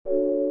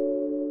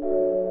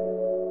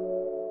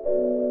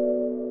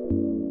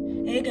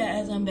Hey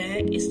guys, I'm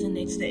back. It's the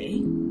next day.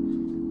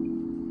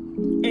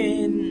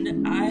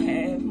 And I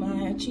have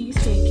my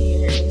cheesecake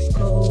here. It's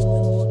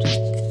cold.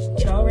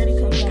 It already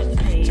comes out the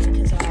pan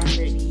because I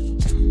already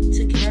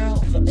took it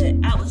out. But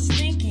I was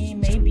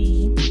thinking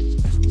maybe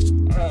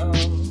to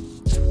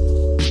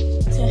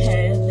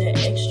have the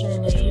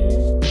extra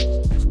layer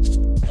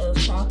of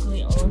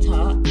chocolate on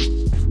top.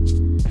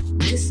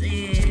 This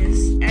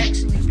is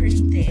actually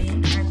pretty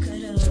thin. I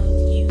could have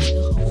used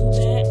the whole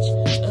batch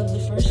of the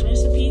first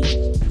recipe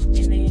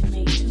and then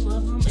make 2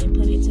 of them and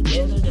put it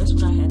together. That's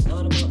what I had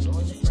thought about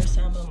doing the first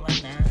time. But I'm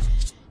like, nah,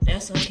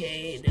 that's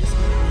okay. This is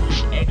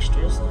gonna be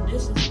extra. So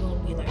this is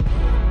gonna be like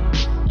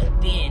a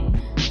thin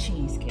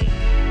cheesecake.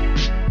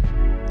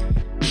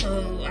 So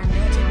I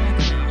melted my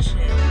ganache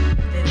shell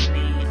that I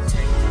made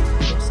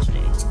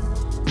yesterday,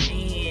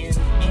 and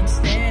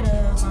instead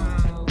of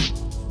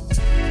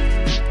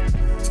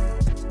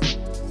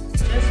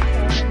just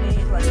pouring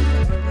it like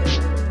over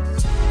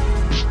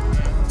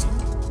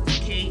the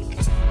cake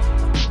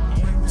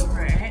in the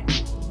rack,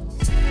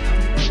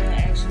 I'm gonna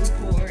actually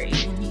pour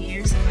it in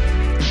here. So I'm gonna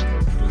make like a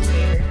little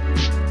layer.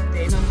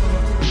 Then I'm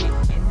gonna put it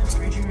in the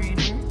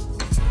refrigerator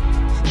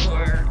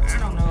for, I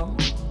don't know,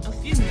 a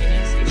few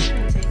minutes. It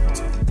shouldn't take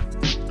long.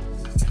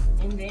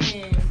 And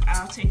then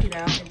I'll take it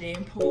out and then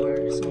pour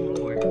some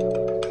more. So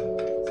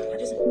I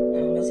just,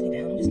 I'm melting it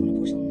down. I'm just gonna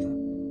pour some on top.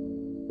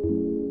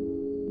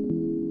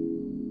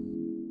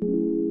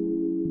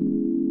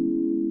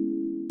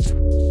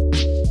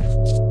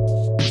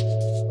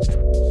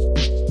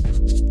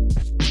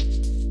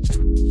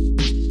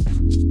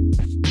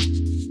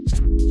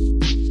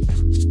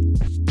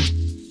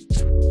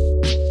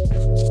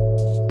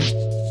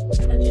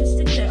 I just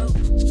took it out.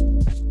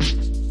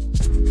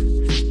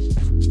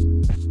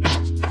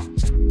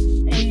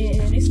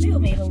 And it still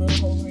made a little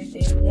hole right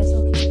there, but that's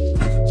okay.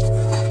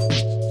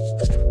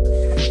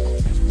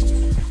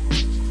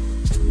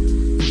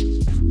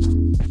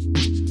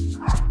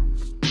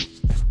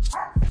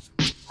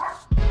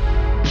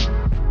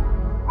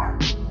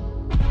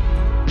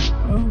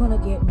 I'm gonna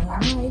get my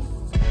knife.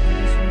 I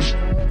just rinse it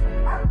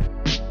off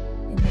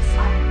in this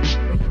baking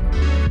on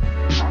it.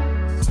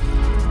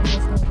 I'm just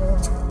gonna go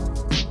around.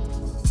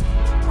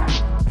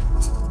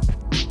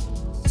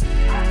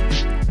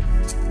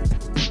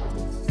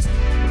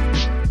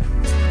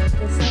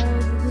 The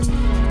sides of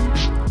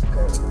the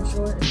curve and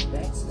short and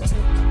back stuff.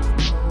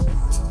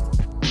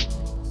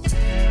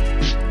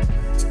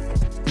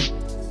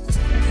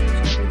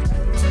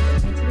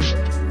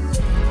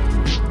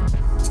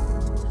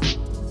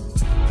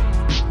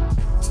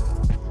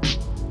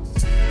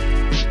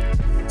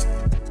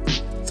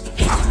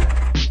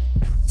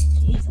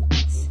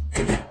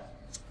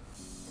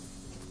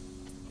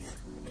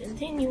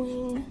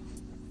 Continuing.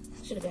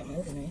 Should have got my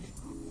other knife.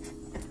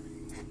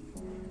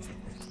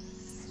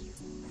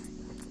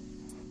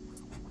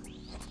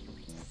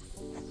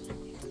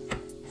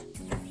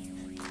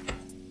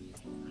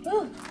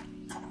 Oh,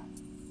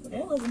 well,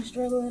 that wasn't a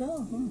struggle at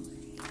all, huh?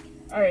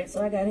 Alright,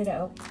 so I got it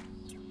out.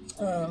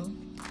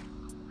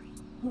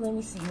 Let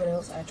me see what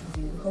else I can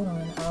do. Hold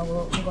on,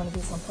 I'm going to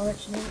get some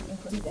parchment and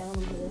put it down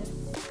over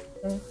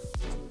there.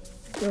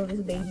 Throw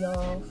this baby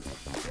off.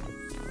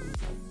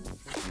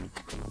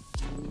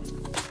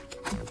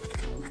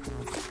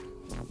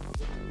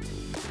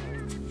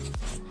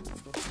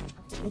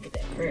 Look at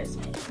that crust,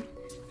 man.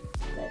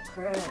 That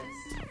crust.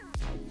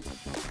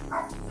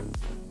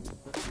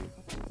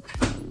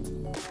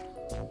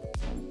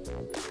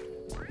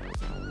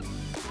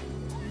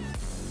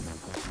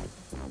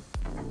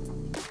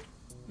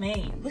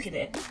 Man, look at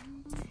that.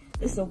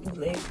 This is so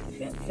bootleg.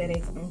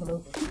 FedEx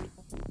envelope.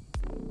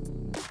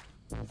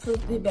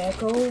 Flip it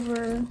back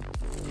over.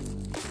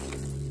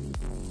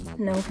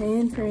 No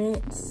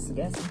handprints.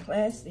 Got some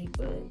plastic,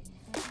 but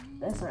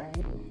that's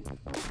alright.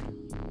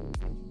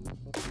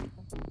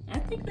 I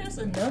think that's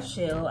enough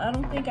shell. I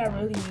don't think I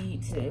really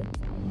need to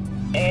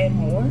add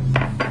more.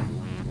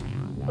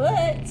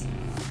 But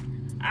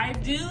I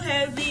do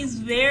have these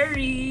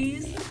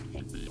berries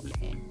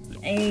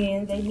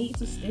and they need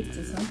to stick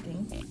to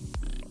something.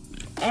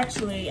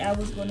 Actually, I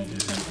was going to do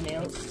something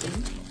else too.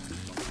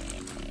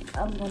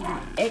 I was going to do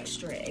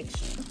extra.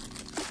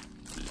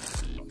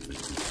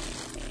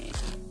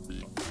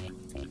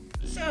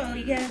 So,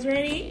 you guys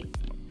ready?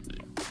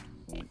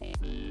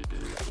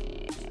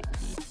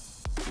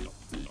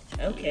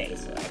 Okay,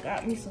 so I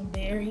got me some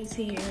berries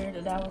here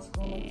that I was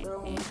going to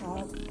throw on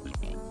top.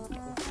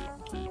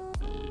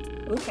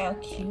 Look how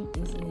cute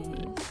this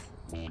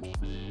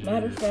is.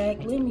 Matter of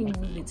fact, let me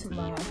move it to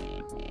my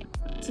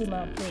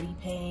pretty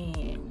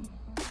pan.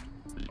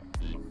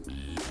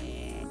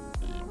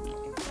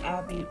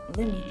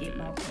 Let me get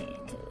my pan,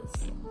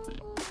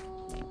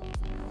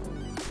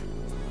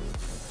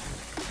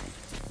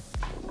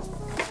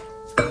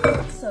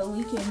 so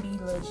we can be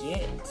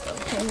legit,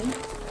 okay?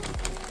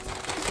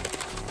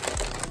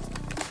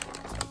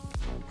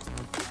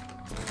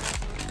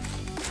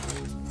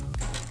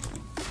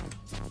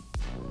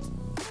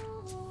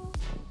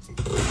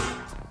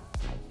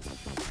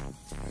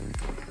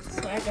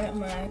 So I got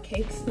my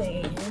cake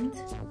stand.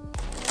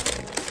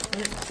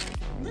 But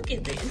look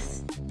at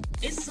this.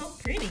 It's so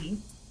pretty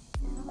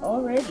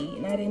already,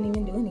 and I didn't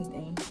even do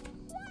anything.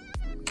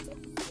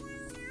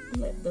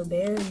 Look, the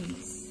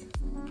berries.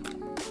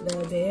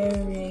 The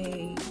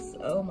berries.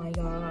 Oh my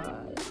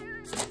god.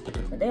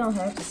 But they don't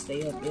have to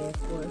stay up there,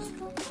 of course.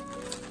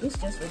 It's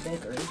just for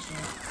decoration.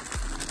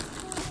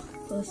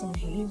 Put some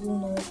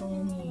hazelnuts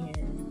on here.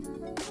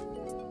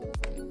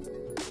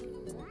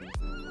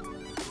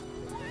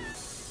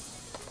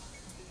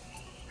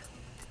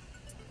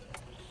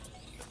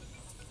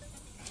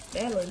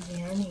 That looks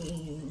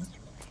yummy.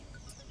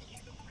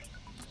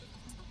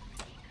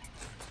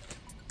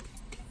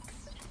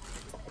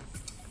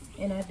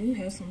 And I do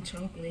have some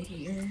chocolate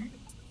here.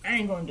 I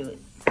ain't gonna do it.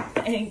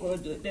 I ain't gonna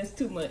do it. That's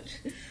too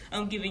much.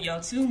 I'm giving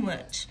y'all too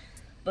much.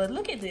 But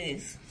look at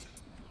this.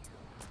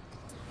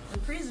 The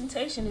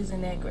presentation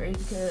isn't that great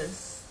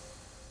because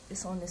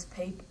it's on this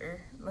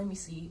paper. Let me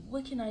see.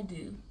 What can I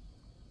do?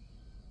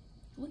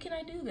 What can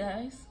I do,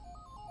 guys?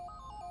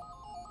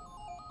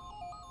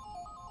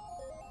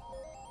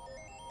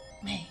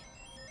 Man,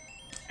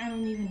 I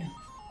don't even know.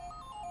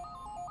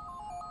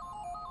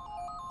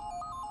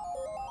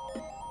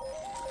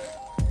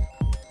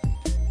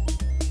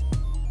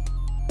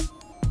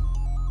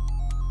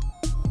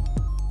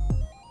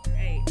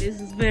 Alright,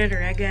 this is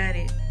better. I got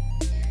it.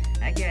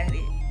 I got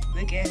it.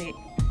 Look at it.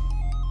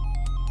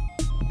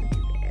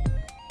 Look at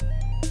that.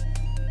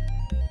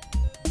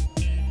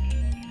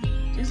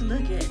 Just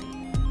look at it.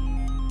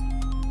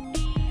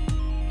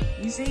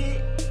 You see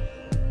it?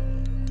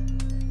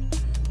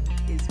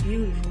 It's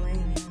beautiful,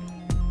 ain't it?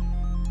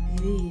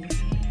 It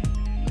is.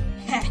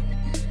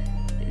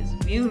 It's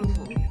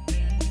beautiful.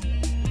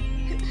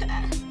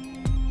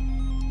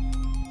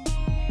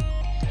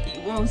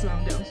 You want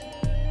some, don't you?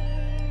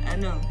 I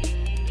know.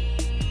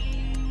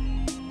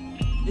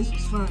 This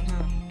was fun,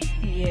 huh?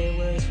 Yeah, it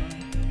was fun.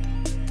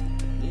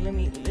 Let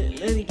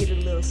me get a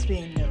little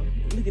spin though.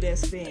 Look at that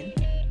spin.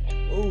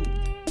 Oh.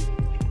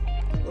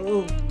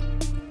 Oh.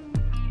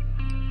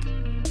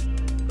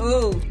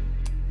 Oh.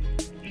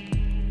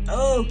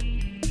 Oh.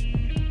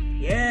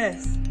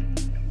 Yes.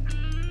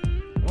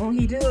 Won't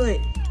he do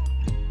it?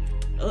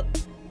 Oh.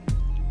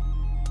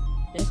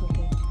 That's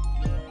okay.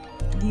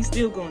 He's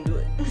still gonna do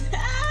it.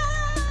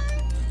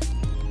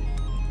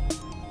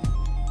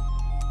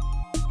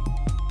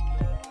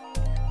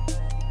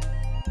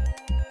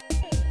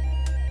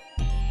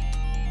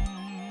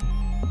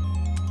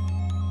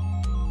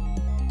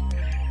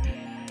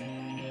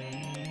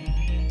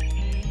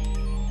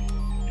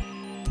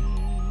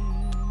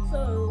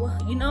 So,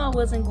 you know I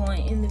wasn't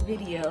going in the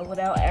video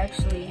without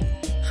actually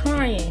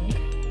trying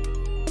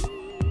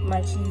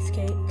my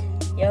cheesecake.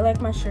 Y'all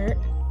like my shirt?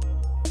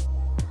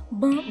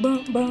 Bump,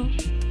 bump, bump.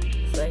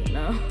 It's like,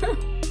 no.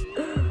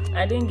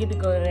 I didn't get to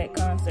go to that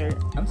concert.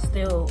 I'm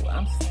still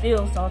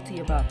salty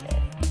about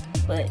that.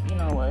 But you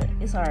know what?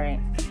 It's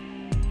alright.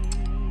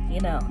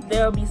 You know,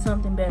 there'll be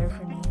something better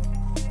for me.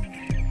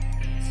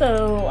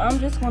 So, I'm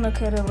just gonna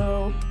cut a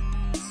little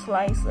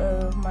slice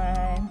of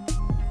my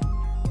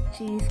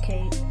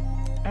cheesecake.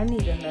 I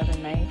need another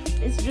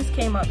knife. It just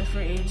came out the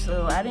fridge,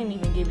 so I didn't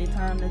even give it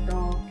time to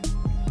thaw.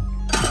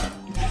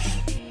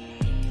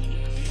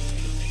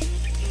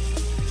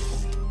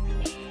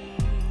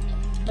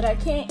 But I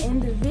can't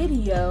end the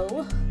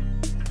video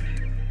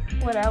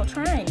without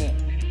trying it.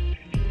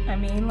 I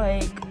mean,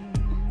 like,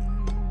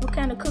 what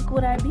kind of cook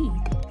would I be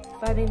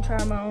if I didn't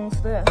try my own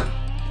stuff?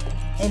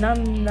 And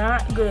I'm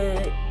not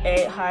good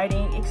at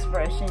hiding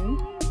expression.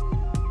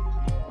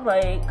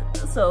 Like,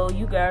 so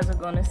you guys are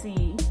gonna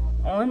see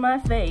on my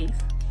face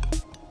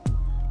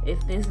if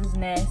this is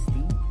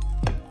nasty.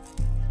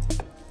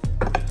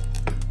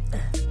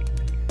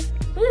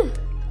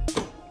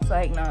 It's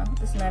like, nah,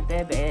 it's not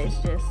that bad. It's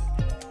just,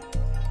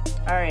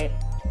 alright.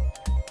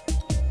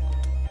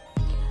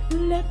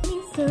 Let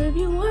me serve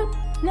you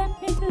up.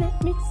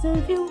 Let me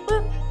serve you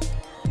up.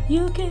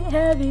 You can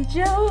have it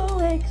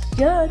your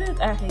extra.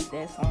 I hate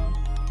that song.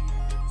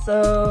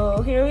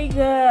 So here we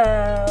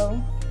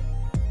go.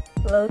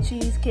 Little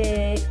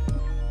cheesecake.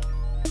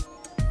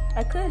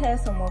 I could have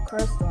some more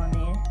crust on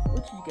there.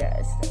 What you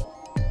guys think?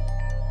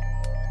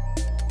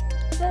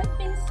 Let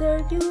me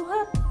serve you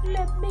up.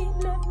 Let me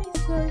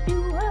serve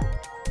you up.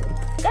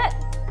 Got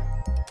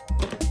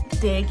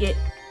dig it.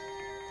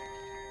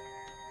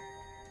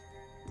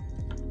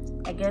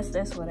 I guess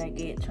that's what I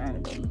get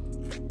trying to be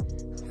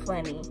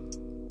funny.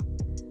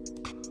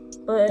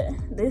 But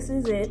this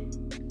is it.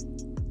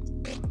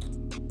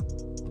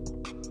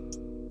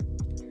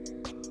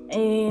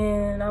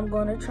 And I'm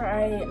gonna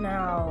try it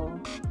now.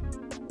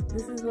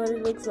 This is what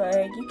it looks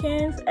like. You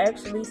can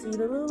actually see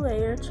the little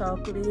layer of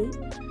chocolate,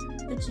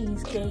 the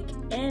cheesecake,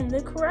 and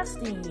the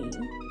crusty.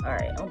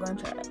 Alright, I'm gonna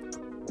try it.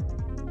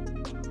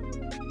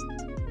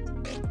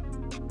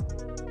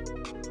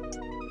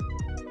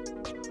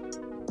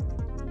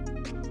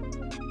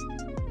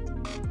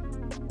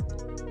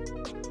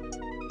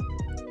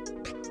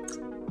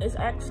 It's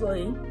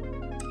actually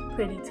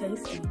pretty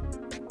tasty.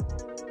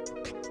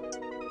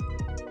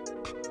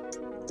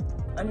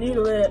 I need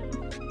to let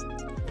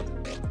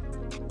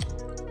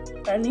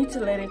I need to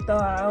let it thaw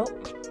out.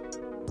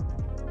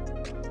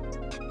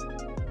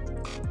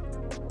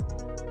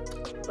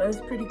 But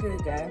it's pretty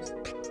good, guys.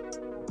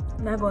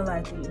 I'm not gonna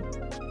lie to you.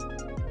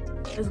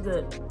 It's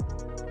good.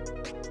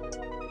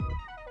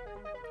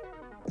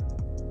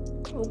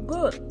 Oh,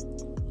 good.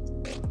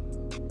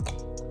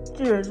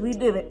 Cheers, we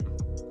did it.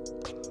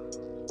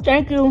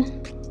 Thank you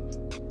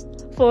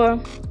for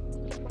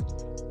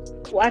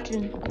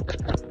watching.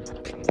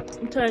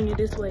 I'm turning you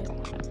this way.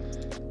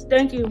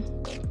 Thank you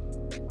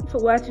for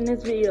watching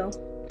this video.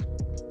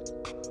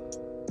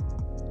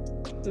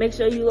 Make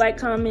sure you like,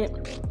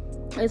 comment,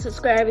 and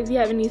subscribe. If you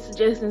have any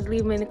suggestions,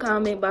 leave them in the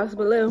comment box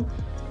below.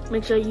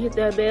 Make sure you hit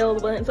that bell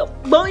button so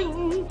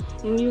boing,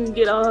 and you can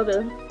get all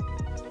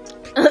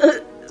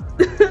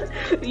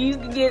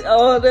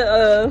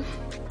the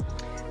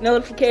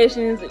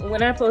notifications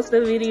when I post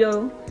a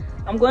video.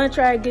 I'm gonna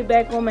try to get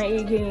back on my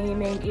A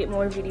game and get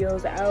more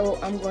videos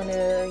out. I'm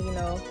gonna, you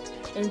know,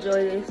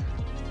 enjoy this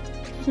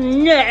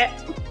snack,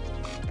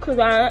 cause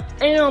I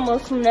am a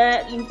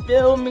snack, you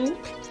feel me?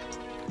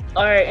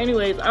 Alright,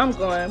 anyways, I'm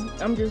going.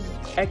 I'm just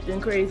acting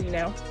crazy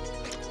now.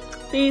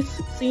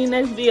 Peace. See you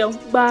next video.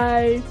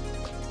 Bye.